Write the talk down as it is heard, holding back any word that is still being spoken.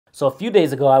So a few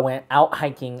days ago, I went out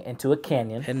hiking into a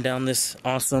canyon. Heading down this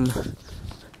awesome,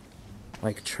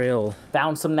 like, trail.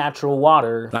 Found some natural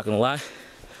water. Not gonna lie,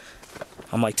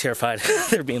 I'm like terrified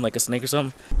there being like a snake or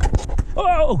something.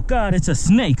 Oh God, it's a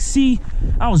snake. See,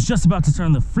 I was just about to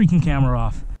turn the freaking camera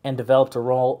off. And developed a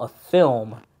roll of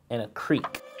film in a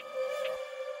creek.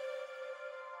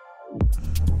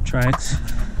 Tracks.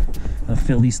 I'll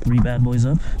fill these 3 bad boys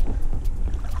up.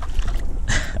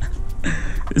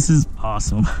 This is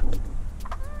awesome.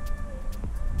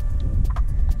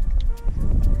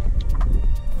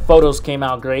 Photos came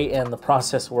out great and the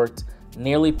process worked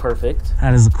nearly perfect.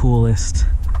 That is the coolest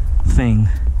thing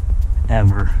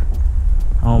ever.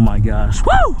 Oh my gosh.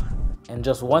 Woo! And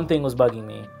just one thing was bugging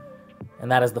me, and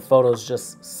that is the photos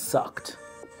just sucked.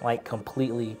 Like,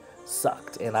 completely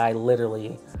sucked. And I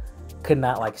literally could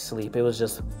not like sleep. It was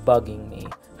just bugging me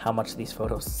how much these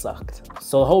photos sucked.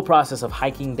 So the whole process of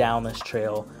hiking down this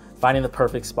trail, finding the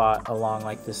perfect spot along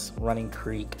like this running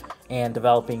creek, and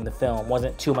developing the film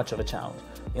wasn't too much of a challenge.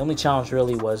 The only challenge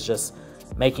really was just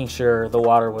making sure the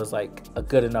water was like a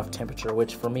good enough temperature,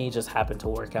 which for me just happened to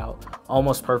work out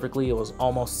almost perfectly. It was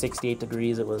almost 68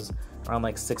 degrees. It was around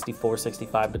like 64,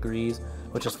 65 degrees,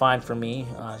 which was fine for me,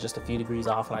 just a few degrees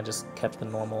off, and I just kept the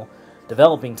normal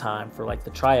developing time for like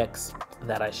the tri-X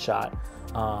that I shot.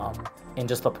 And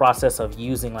just the process of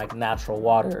using like natural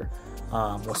water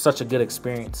was such a good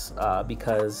experience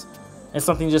because it's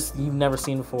something just you've never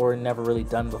seen before, never really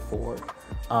done before.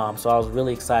 So I was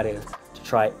really excited to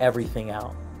try everything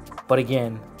out. But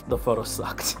again, the photos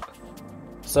sucked.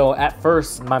 So at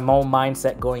first, my whole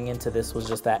mindset going into this was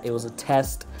just that it was a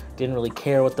test, didn't really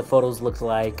care what the photos looked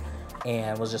like,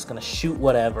 and was just gonna shoot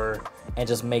whatever and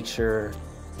just make sure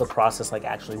the process like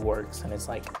actually works and it's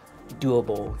like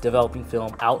doable, developing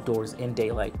film outdoors in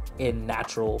daylight in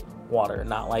natural water,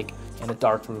 not like in a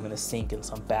dark room in a sink in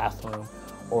some bathroom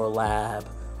or a lab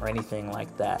or anything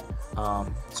like that.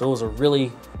 So it was a really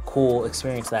cool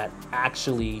experience that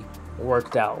actually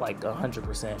worked out like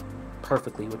 100%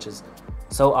 perfectly, which is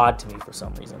so odd to me for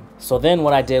some reason. So then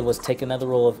what I did was take another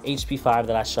roll of HP5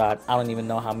 that I shot I don't even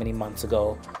know how many months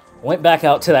ago, went back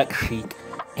out to that creek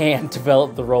and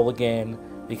developed the roll again,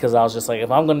 because I was just like,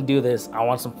 if I'm gonna do this, I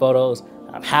want some photos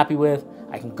I'm happy with.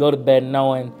 I can go to bed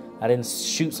knowing I didn't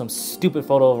shoot some stupid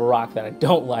photo of a rock that I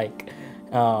don't like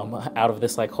out of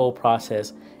this like whole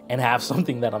process, and have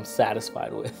something that I'm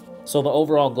satisfied with. So the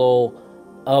overall goal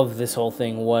of this whole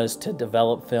thing was to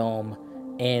develop film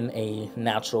in a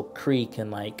natural creek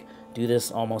and like do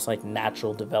this almost like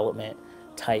natural development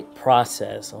type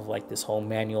process of like this whole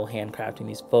manual handcrafting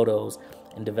these photos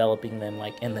and developing them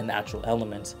like in the natural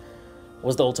elements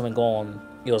was the ultimate goal. And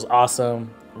it was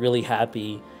awesome, really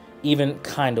happy, even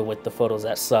kind of with the photos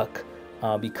that suck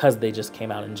because they just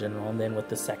came out in general, and then with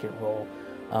the second roll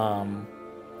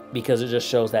because it just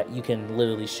shows that you can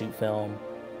literally shoot film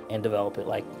and develop it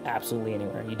like absolutely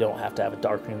anywhere. You don't have to have a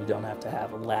darkroom, you don't have to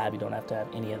have a lab, you don't have to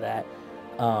have any of that,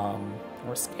 or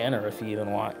a scanner if you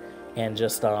even want, and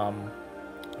just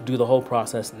do the whole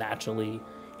process naturally,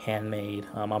 handmade.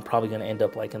 I'm probably going to end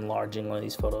up like enlarging one of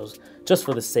these photos just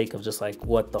for the sake of just like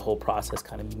what the whole process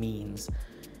kind of means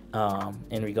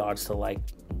in regards to like,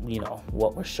 you know,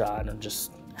 what was shot and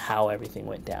just how everything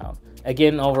went down.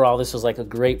 Again, overall, this was like a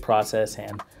great process,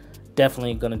 and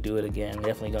definitely gonna do it again,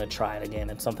 definitely gonna try it again.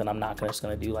 It's something I'm not just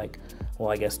gonna do like, well,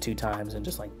 I guess 2 times and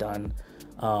just like done.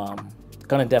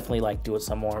 Gonna definitely like do it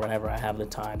some more whenever I have the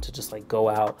time to just like go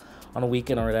out on a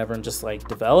weekend or whatever and just like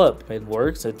develop. It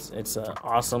works. It's an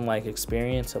awesome like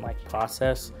experience and like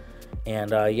process.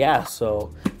 And yeah,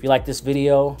 so if you like this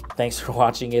video, thanks for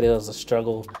watching it. It was a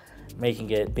struggle making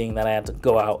it, being that I had to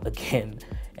go out again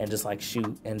and just like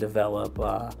shoot and develop.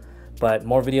 But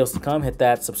more videos to come. Hit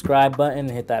that subscribe button,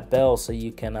 hit that bell so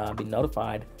you can be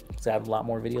notified, because I have a lot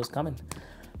more videos coming.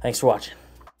 Thanks for watching.